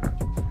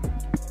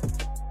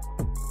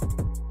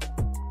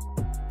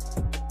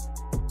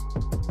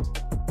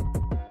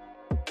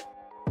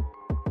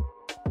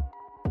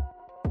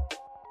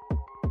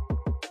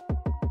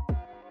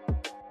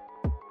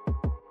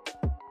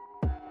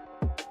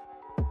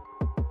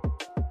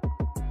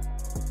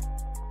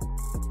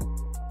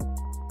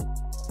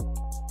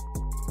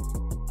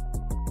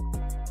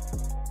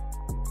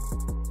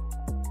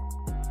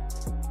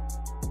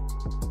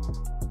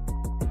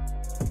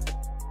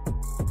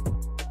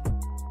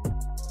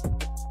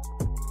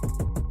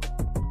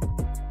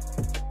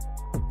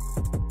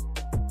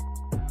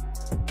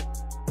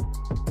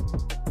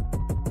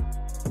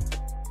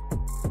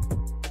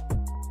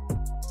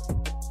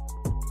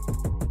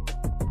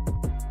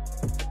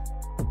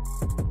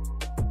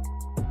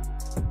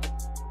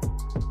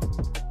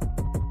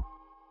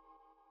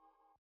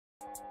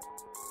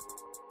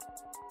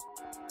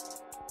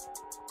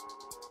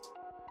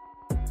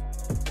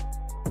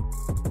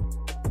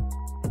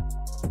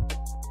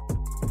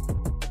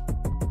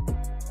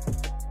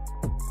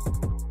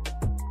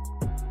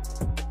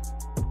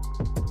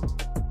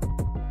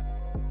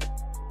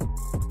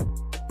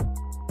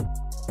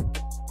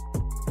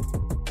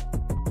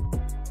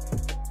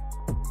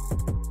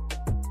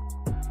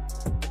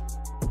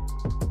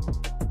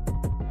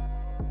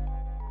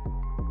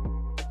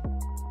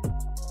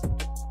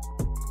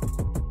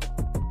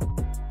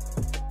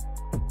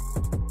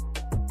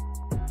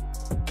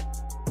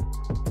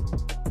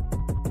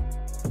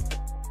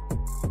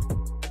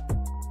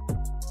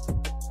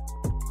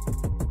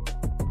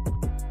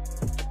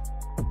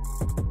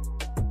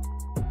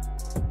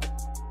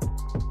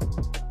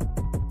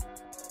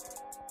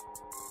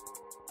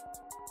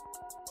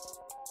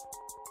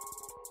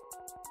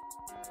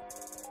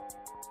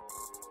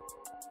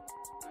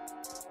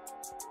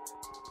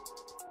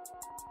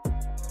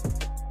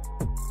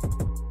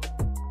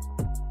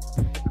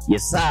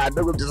 Yes sir,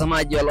 ndugu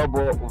mtazamaji wa Alobo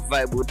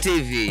Vibe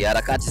TV,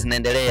 harakati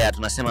zinaendelea.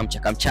 Tunasema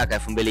mchaka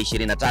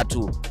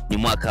 2023 ni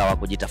mwaka wa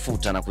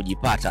kujitafuta na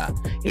kujipata,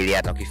 ili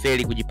hata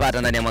ukifeli kujipata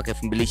ndani ya mwaka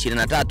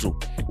 2023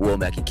 uwe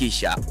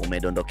umehakikisha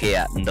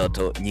umedondokea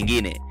ndoto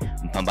nyingine.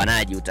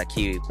 Mpambanaji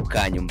utakiwi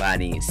kukaa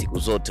nyumbani siku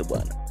zote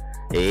bwana.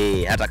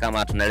 Hata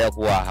kama tunaelewa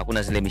kuwa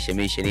hakuna zile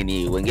mishemishe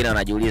nini, wengine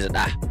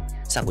wanajiuliza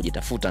sasa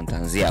kujitafuta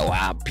nitaanzia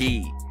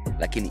wapi?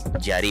 Lakini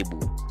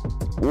jaribu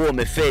huo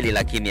umefeli,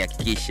 lakini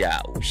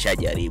hakikisha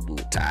ushajaribu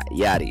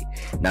tayari.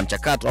 Na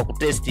mchakato wa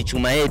kutesti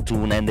chuma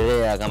yetu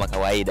unaendelea kama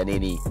kawaida.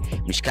 Nini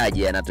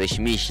mshikaji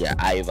anatuheshimisha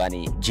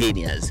Ivan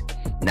Genius,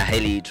 na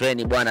hili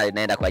treni bwana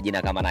linaenda kwa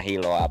jina kama na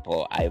hilo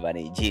hapo,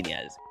 Ivan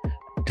Genius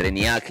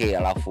treni yake,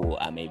 alafu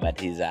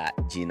ameibatiza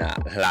jina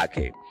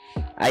lake.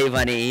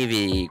 Ivan,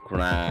 hivi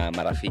kuna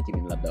marafiki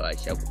ni labda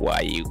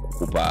washakuwahi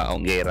kukupa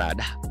hongera?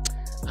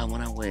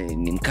 Mwanangu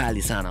ni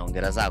mkali sana,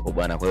 hongera zako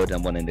bwana kwa yote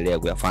ambayo unaendelea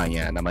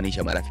kuyafanya, na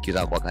maanisha marafiki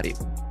zako wa karibu.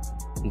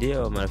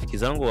 Ndio, marafiki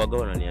zangu waga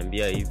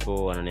wananiambia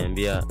hivyo,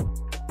 wananiambia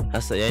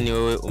hasa yani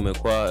wewe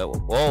umekuwa,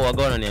 wao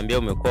waga wananiambia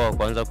umekuwa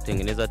kwanza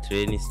kutengeneza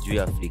treni sijui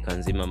Afrika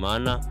nzima.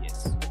 Maana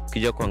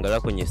ukija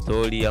kuangalia kwenye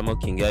story ama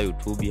ukiingia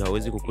YouTube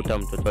hauwezi kukuta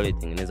mtoto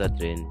aliyetengeneza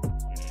treni.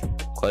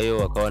 Kwa hiyo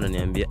wakawa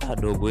wananiambia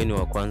dogo wewe ni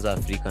wa kwanza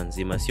Afrika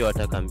nzima, sio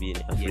hata kambini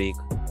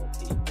Afrika.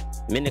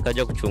 Mimi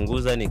nikaja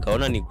kuchunguza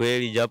nikaona ni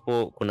kweli,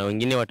 japo kuna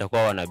wengine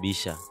watakuwa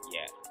wanabisha.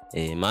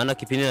 Maana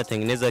kipindi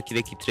natengeneza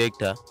kile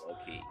Trekta,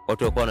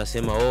 watu walikuwa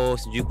wanasema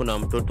sijui kuna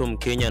mtoto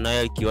Mkenya naye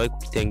alikiwahi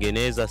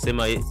kukitengeneza,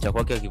 sema cha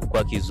kwake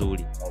hakikuwa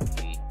kizuri.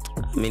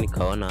 Mimi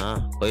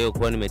nikaona kwa hiyo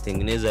kwa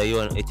nimetengeneza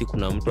hiyo eti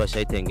kuna mtu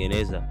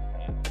ashaitengeneza,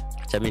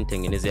 acha mimi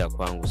nitengeneze ya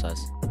kwangu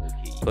sasa.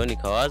 Kwa hiyo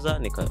nikawaza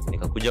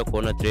nikakuja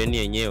kuona treni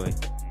yenyewe,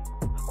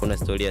 hakuna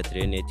story ya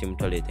treni eti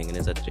mtu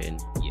aliyetengeneza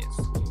treni.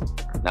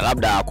 Na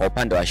labda kwa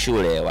upande wa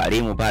shule,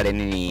 walimu pale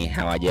nini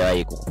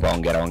hawajawahi kukupa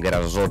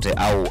hongera zote,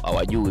 au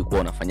hawajui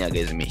kuwa unafanyaga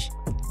hizo mission?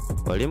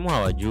 Walimu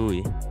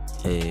hawajui.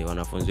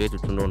 Wanafunzi wetu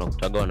tu ndio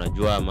unakutaga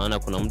wanajua. Maana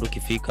kuna mtu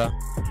kifika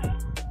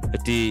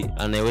eti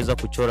anayeweza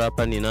kuchora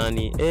hapa ni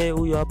nani,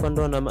 huyo hapa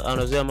ndo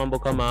anazoea mambo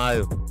kama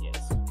hayo.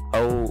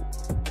 Au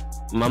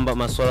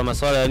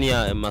masuala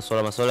yani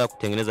masuala ya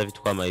kutengeneza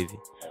vitu kama hivi,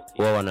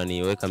 wao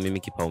wananiweka mimi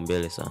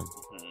kipaumbele sana.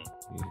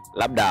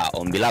 Labda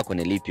ombi lako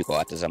ni lipi kwa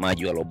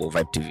watazamaji wa Alobo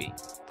Vibe TV?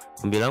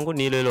 Ombi langu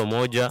ni ile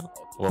moja,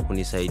 wa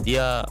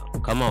kunisaidia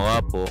kama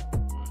wapo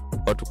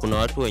watu, kuna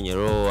watu wenye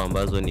roho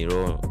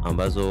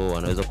ambazo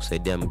wanaweza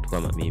kusaidia mtu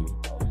kama mimi.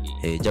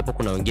 Japo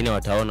kuna wengine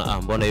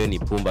wataona mbona hiyo ni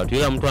pumba tu,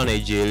 ila mtu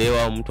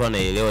anayejielewa au mtu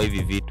anaelewa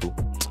hivi vitu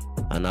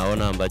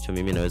anaona ambacho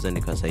mimi naweza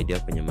nikasaidia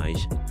kwenye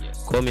maisha.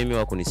 Kwa mimi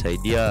wa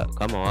kunisaidia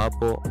kama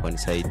wapo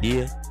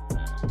wanisaidie,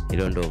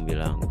 hilo ndio ombi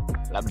langu.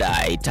 Labda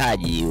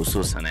hahitaji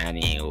hususan,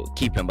 yani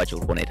kipi ambacho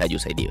ulikuwa unahitaji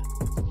usaidiwe?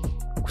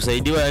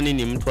 Kusaidiwa yani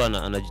ni mtu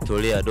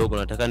anajitolea dogo,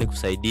 nataka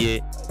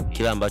nikusaidie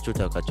kila ambacho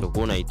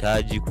utakachokuwa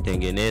unahitaji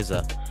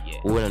kutengeneza,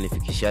 uwe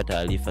unanifikishia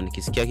taarifa.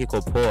 Nikisikia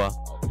kiko poa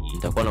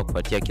nitakuwa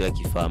nakupatia kila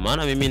kifaa.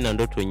 Maana mimi nina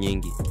ndoto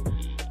nyingi.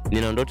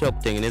 Nina ndoto ya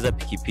kutengeneza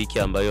pikipiki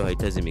ambayo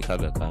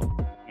haitazimikaga kama.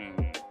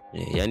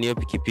 Yani hiyo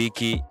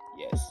pikipiki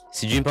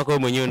sijui mpaka wewe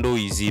mwenyewe ndio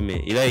uizime,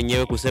 ila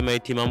yenyewe kusema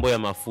eti mambo ya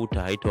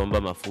mafuta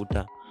haitaomba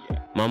mafuta.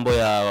 Mambo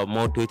ya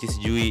moto eti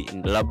sijui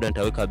labda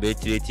nitaweka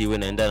battery eti iwe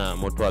naenda na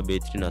moto wa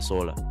battery na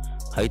sola,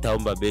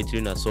 haitaomba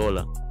battery na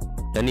sola.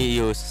 Yani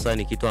hiyo sasa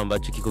ni kitu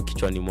ambacho kiko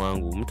kichwani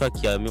mwangu. Mtu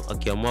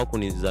akiamua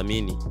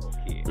kunidhamini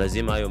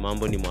lazima hayo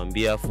mambo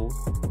nimwambie, afu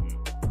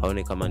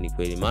aone kama ni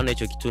kweli. Maana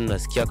hicho kitu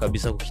ninasikia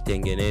kabisa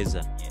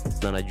kukitengeneza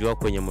na najua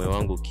kwenye moyo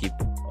wangu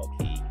kipo.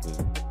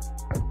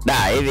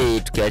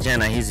 Hivi tukiachana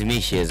na hizi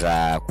mishe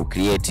za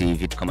kucreate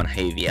vitu kama na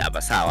hivi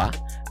hapa, sawa,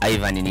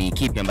 Ivan, ni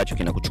kipi ambacho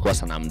kinakuchukua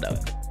sana muda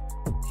wewe?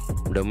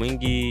 Muda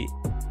mwingi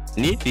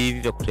ni hivi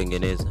vya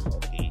kutengeneza.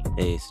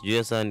 Sijui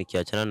sasa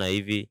nikiachana na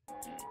hivi,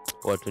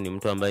 watu ni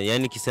mtu ambaye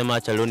yani kisema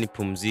acha leo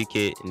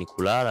nipumzike ni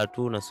kulala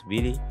tu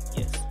nasubiri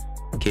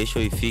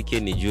kesho ifike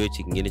nijue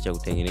kingine cha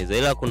kutengeneza.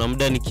 Ila kuna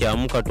muda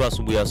nikiamka tu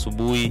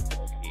asubuhi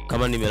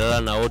kama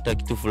nimelala naota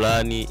kitu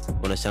fulani,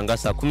 unashangaa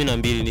saa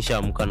 12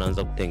 nishaamka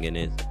naanza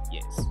kutengeneza.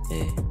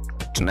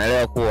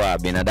 Tunaelewa kuwa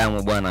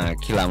binadamu bwana,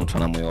 kila mtu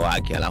ana moyo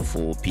wake,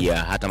 alafu pia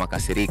hata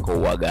makasiriko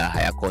huaga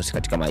hayakosi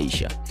katika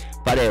maisha.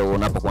 Pale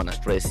unapokuwa na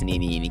stress,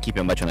 ni kipi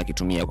ambacho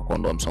unakitumia kwa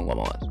kuondoa msongo wa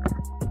mawazo?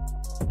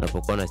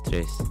 Unapokuwa na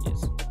stress?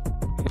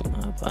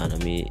 Hapana,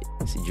 mimi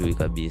sijui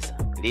kabisa.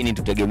 Lini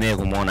tutegemee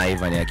kumuona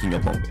Ivan akinywa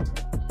pombe?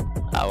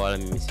 Wala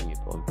mimi sinywi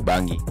pombe.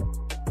 Bangi?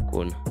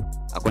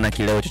 Hakuna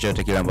kileo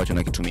chochote kile ambacho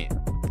unakitumia?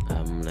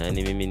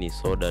 Yani mimi ni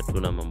soda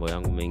tu na mambo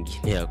yangu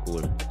mengine ya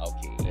kula.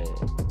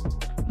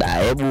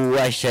 Hebu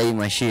washa hii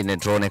mashine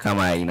tuone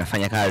kama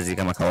inafanya kazi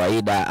kama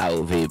kawaida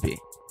au vipi.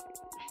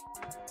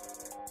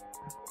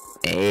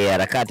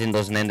 Harakati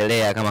ndo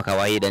zinaendelea kama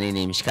kawaida.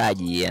 Nini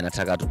mshikaji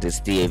anataka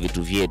tutestie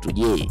vitu vyetu,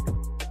 je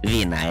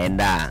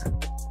vinaenda,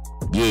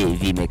 je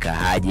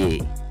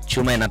vimekaaje,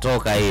 chuma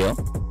inatoka hiyo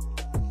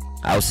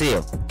au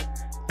sio?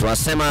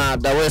 Tunasema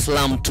Dar es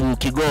Salaam to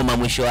Kigoma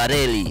mwisho wa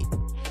reli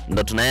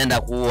ndo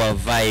tunaenda kuwa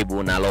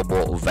vibe na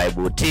Alobo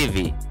Vibe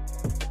TV.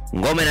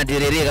 Ngome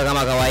inatiririka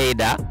kama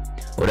kawaida.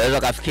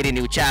 Unaweza kufikiri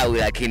ni uchawi,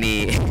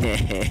 lakini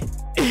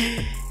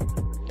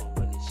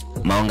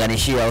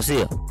maunganishio au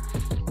sio?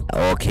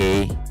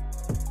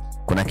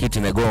 Kuna kitu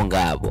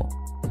imegonga hapo.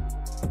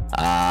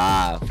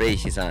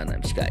 Fresh sana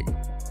mshikaji.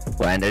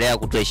 Waendelea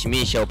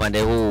kutuheshimisha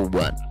upande huu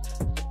bwana.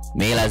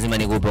 Mimi lazima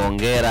nikupe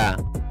hongera.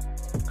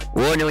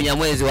 Wewe ni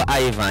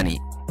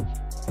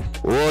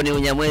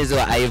unyamwezi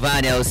wa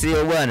Ivan. Au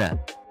sio bwana?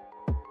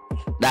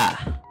 Da.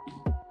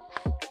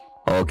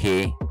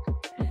 Okay.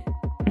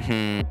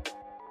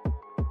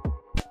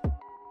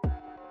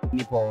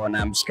 Nipo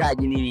na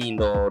mshikaji nini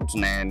ndo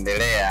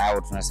tunaendelea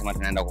au tunasema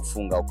tunaenda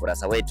kufunga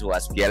ukurasa wetu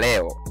wa siku ya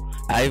leo.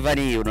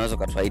 Ivan, unaweza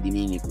kutuahidi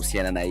nini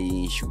kuhusiana na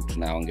hii issue?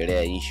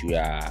 Tunaongelea issue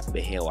ya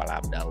behewa,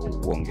 labda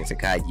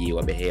uongezekaji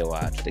wa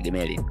behewa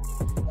tutegemee.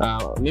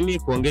 Mimi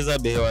kuongeza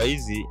behewa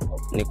hizi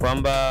ni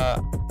kwamba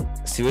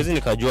siwezi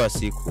nikajua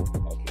siku.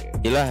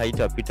 Ila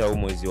haitapita huu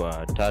mwezi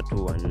wa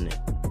 3 wa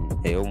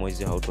 4. Huu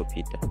mwezi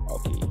hautopita.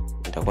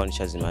 Nitakuwa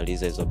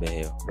nishazimaliza hizo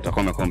behewa.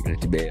 Utakuwa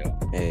umecomplete behewa.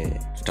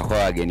 Tutakuwa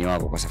wageni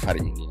wako kwa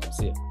safari nyingine,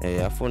 sio?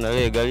 Afu na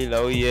ile gari la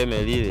OEM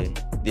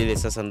lile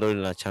sasa ndo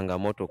lina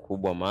changamoto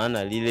kubwa,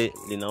 maana lile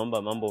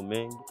linaomba mambo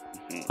mengi.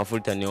 Afu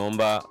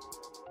litaniomba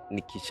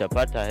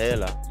nikishapata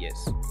hela,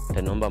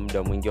 litaniomba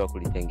muda mwingi wa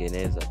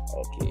kulitengeneza.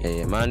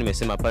 Maana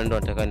nimesema pale ndo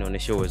nataka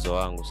nionyeshe uwezo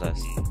wangu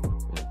sasa.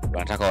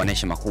 Nataka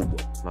waoneshe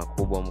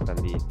makubwa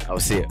Mkimbizi,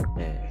 au sio?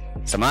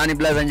 Samahani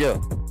blaza,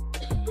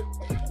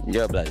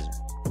 njoo blaza.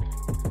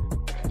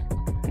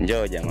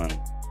 Njoo jamani.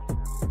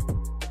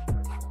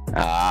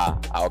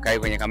 Aukai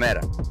kwenye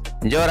kamera.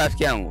 Njoo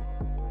rafiki yangu.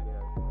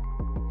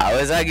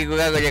 Hawezaki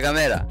kukaa kwenye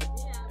kamera?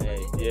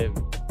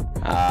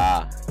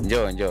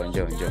 Njoo.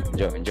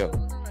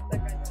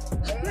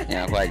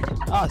 Inakwaje?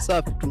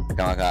 Safi tu.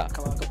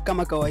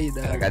 Kama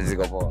kawaida. Kazi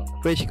ziko poa.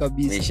 Fresh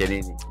kabisa. Mishe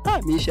nini?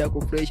 Mishe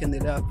yako fresh,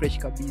 endelea fresh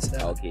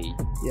kabisa.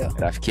 Yeah.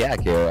 Rafiki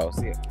yake wewe au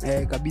sio?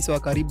 Kabisa, wa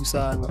karibu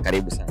sana.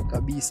 Karibu sana.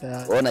 Kabisa.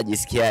 Wewe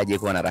unajisikiaje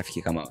kuwa na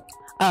rafiki kama wewe?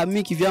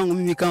 Mimi kivyangu,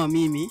 mimi kama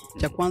mimi,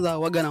 cha kwanza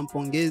waga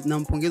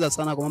nampongeza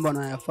sana kwa mambo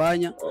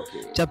anayofanya.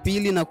 Cha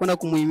pili nakwenda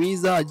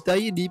kumuhimiza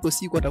ajitahidi, ipo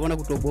siku atakwenda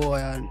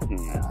kutoboa yani.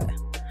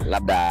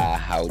 Labda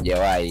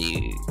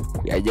haijawahi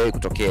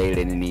kutokea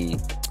ile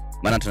nini,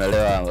 maana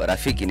tunaelewa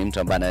rafiki ni mtu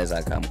ambaye anaweza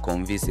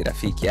akamconvince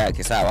rafiki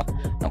yake sawa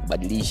na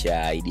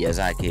kubadilisha idea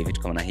zake,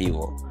 vitu kama na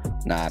hivyo.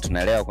 Na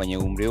tunaelewa kwenye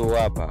umri huu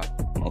hapa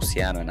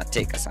mahusiano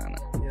yanateka sana.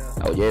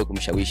 Haujawahi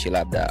kumshawishi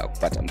labda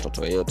kupata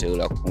mtoto yeyote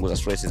yule kupunguza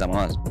stress za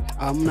mawazo?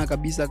 Hamna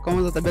kabisa.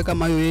 Kwanza tabia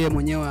kama hiyo yeye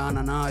mwenyewe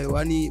ana nayo.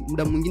 Yaani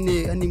muda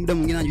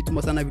mwingine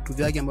anajituma sana vitu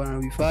vyake ambavyo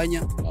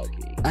anavifanya.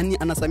 Yaani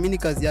anathamini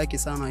kazi yake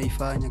sana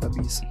aifanya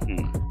kabisa.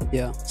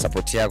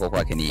 Support yako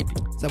kwake ni ipi?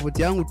 Support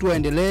yangu tu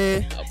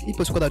aendelee,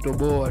 ipo siku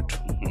atatoboa tu.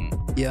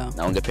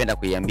 Na ungependa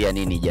kuiambia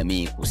nini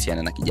jamii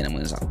kuhusiana na kijana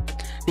mwenzako?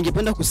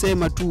 Ningependa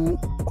kusema tu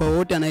kwa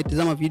wote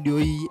anayetazama video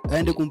hii,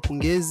 aende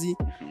kumpongezi,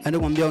 aende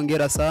kumwambia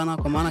hongera sana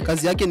kwa maana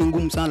kazi yake ni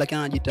ngumu sana lakini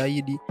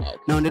anajitahidi.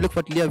 Na aendelee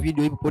kufuatilia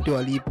video hii popote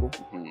walipo.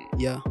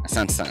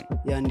 Asante sana.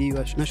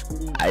 Ndio,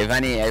 nashukuru.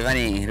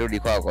 Ivan, rudi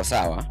kwako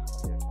sawa?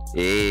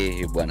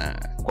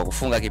 Bwana, kwa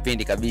kufunga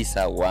kipindi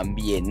kabisa,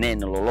 uambie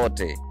neno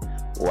lolote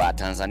wa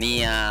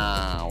Tanzania,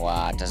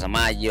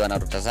 watazamaji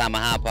wanatutazama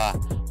hapa,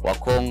 wa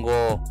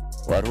Kongo,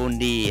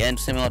 Warundi, yani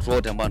tuseme watu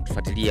wote ambao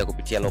wanatufuatilia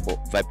kupitia Alobo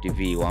Vibe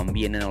TV,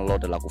 waambie neno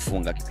lolote la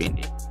kufunga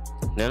kipindi.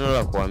 Neno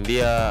la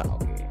kuambia,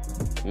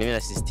 mimi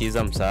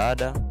nasisitiza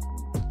msaada.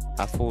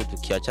 Afu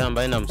tukiachana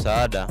mbali na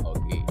msaada,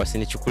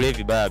 wasinichukulie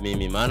vibaya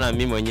mimi, maana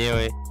mimi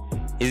mwenyewe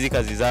hizi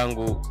kazi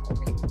zangu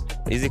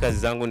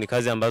ni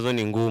kazi ambazo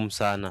ni ngumu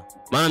sana.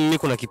 Maana mimi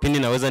kuna kipindi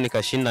naweza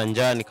nikashinda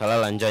njaa,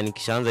 nikalala njaa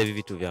nikishaanza hivi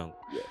vitu vyangu.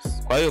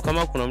 Kwa hiyo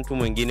kama kuna mtu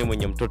mwingine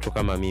mwenye mtoto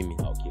kama mimi,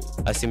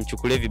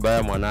 asimchukulie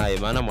vibaya mwanae,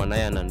 maana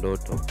mwanae ana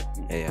ndoto.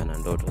 Ana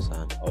ndoto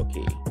sana.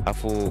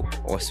 Afu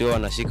wasio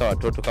wanashika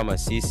watoto kama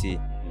sisi.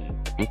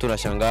 Mtu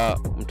anashangaa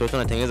mtoto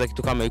anatengeneza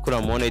kitu kama hiko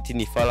na muone eti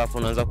ni fala, afu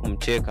anaanza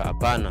kumcheka.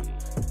 Hapana.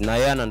 Na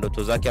yeye ana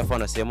ndoto zake, afu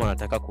anasema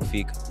anataka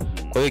kufika.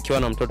 Kwa hiyo ikiwa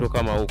na mtoto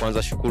kama huyu,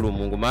 kwanza shukuru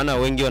Mungu, maana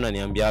wengi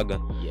wananiambiaga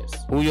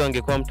huyu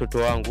angekuwa mtoto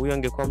wangu,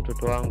 angekuwa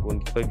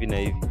hivi na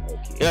hivi.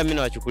 Ila mimi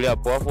nawachukulia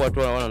hapo, afu watu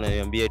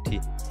wananiambia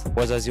eti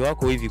wazazi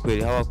wako hivi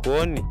kweli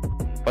hawakuoni?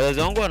 Wazazi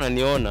wangu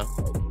wananiona.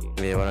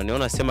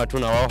 Wananiona, sema tu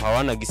na wao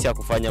hawana gisi ya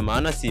kufanya,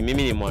 maana si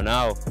mimi ni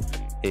mwanao.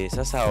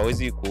 Sasa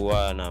hawezi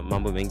kuwa na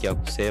mambo mengi ya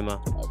kusema.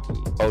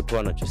 Au tu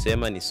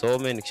anachosema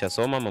nisome,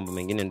 nikishasoma mambo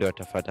mengine ndio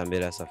yatafuata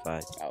mbele ya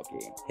safari.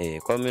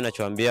 Kwa mimi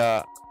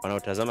ninachoambia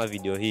wanaotazama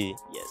video hii,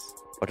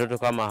 watoto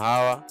kama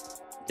hawa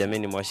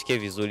jamani mwashike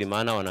vizuri,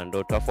 maana wana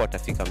ndoto afu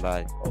watafika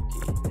mbali.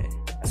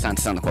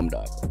 Asante sana kwa muda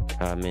wako.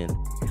 Amen.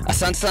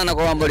 Asante sana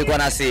kwa ambao ulikuwa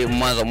nasi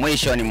mwanzo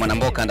mwisho. Ni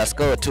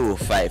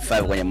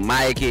Mwanamboka_255 kwenye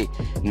mic,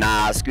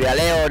 na siku ya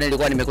leo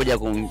nilikuwa nimekuja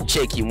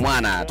kumcheki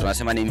mwana,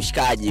 tunasema ni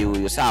mshikaji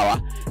huyu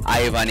sawa,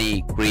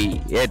 Ivan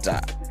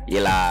Creator.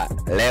 Ila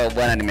leo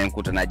bwana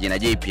nimemkuta na jina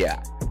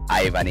jipya,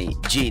 Ivan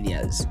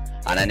Genius.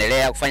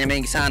 Anaendelea kufanya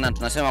mengi sana,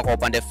 tunasema kwa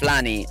upande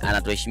fulani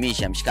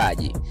anatuheshimisha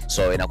mshikaji.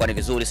 So inakuwa ni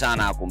vizuri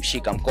sana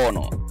kumshika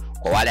mkono.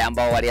 Kwa wale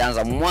ambao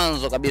walianza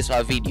mwanzo kabisa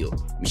wa video,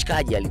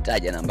 mshikaji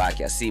alitaja namba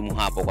yake ya simu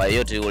hapo. Kwa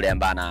yote yule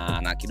ambaye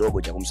ana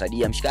kidogo cha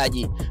kumsaidia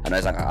mshikaji,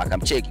 anaweza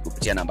akamcheki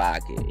kupitia namba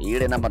yake.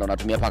 Ile namba ndo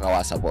anatumia paka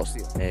WhatsApp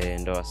sio?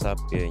 Ndo WhatsApp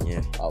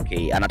yenyewe.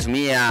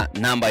 Anatumia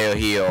namba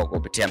hiyo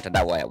kupitia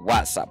mtandao wa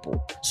WhatsApp.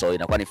 So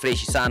inakuwa ni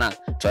fresh sana.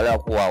 Tuelewa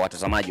kuwa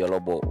watazamaji wa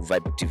Alobo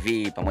Vibe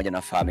TV pamoja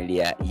na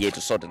familia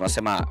yetu sote,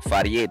 tunasema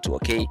fahari yetu,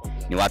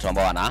 ni watu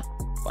ambao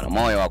wana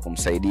moyo wa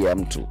kumsaidia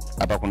mtu.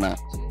 Hapa kuna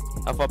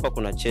Afu hapa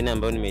kuna cheni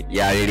ambayo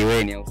ya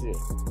Liliweni au sio?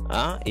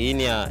 Hii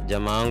ni ya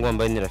jamaa wangu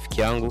ambaye ni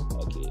rafiki yangu.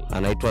 Okay.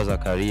 Anaitwa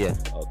Zakaria.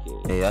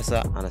 Okay.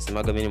 Sasa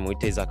anasemaga mimi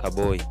nimuite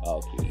Zakaboy.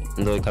 Okay.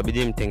 Ndio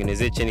ikabidi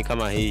mtengenezee cheni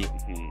kama hii.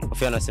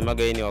 Afu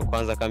anasemaga yeye ni wa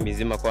kwanza kama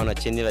mzima kwa na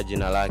cheni la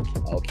jina lake.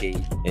 Okay.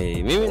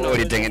 Mimi na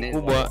ulitengeneza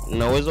kubwa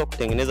na uwezo wa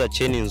kutengeneza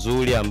cheni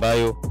nzuri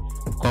ambayo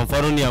kwa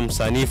mfano ni ya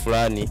msanii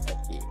fulani.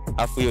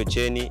 Afu hiyo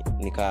cheni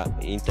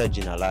nikaita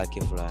jina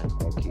lake fulani.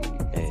 Okay.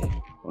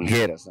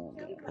 Hongera sana.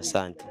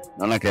 Asante.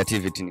 Naona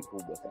creativity ni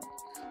kubwa sana.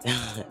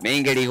 Mimi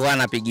ngelikuwa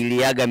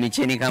napigiliaga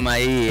micheni kama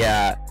hii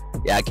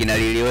ya kina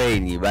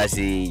Liliweni,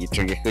 basi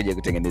tungekuja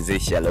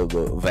kutengenezesha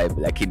logo vibe,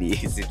 lakini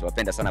sisi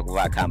tunapenda sana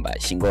kuvaa kamba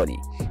shingoni.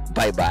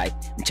 Bye bye.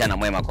 Mchana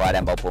mwema kwa wale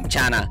ambao upo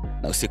mchana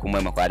na usiku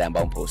mwema kwa wale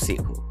ambao upo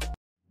usiku.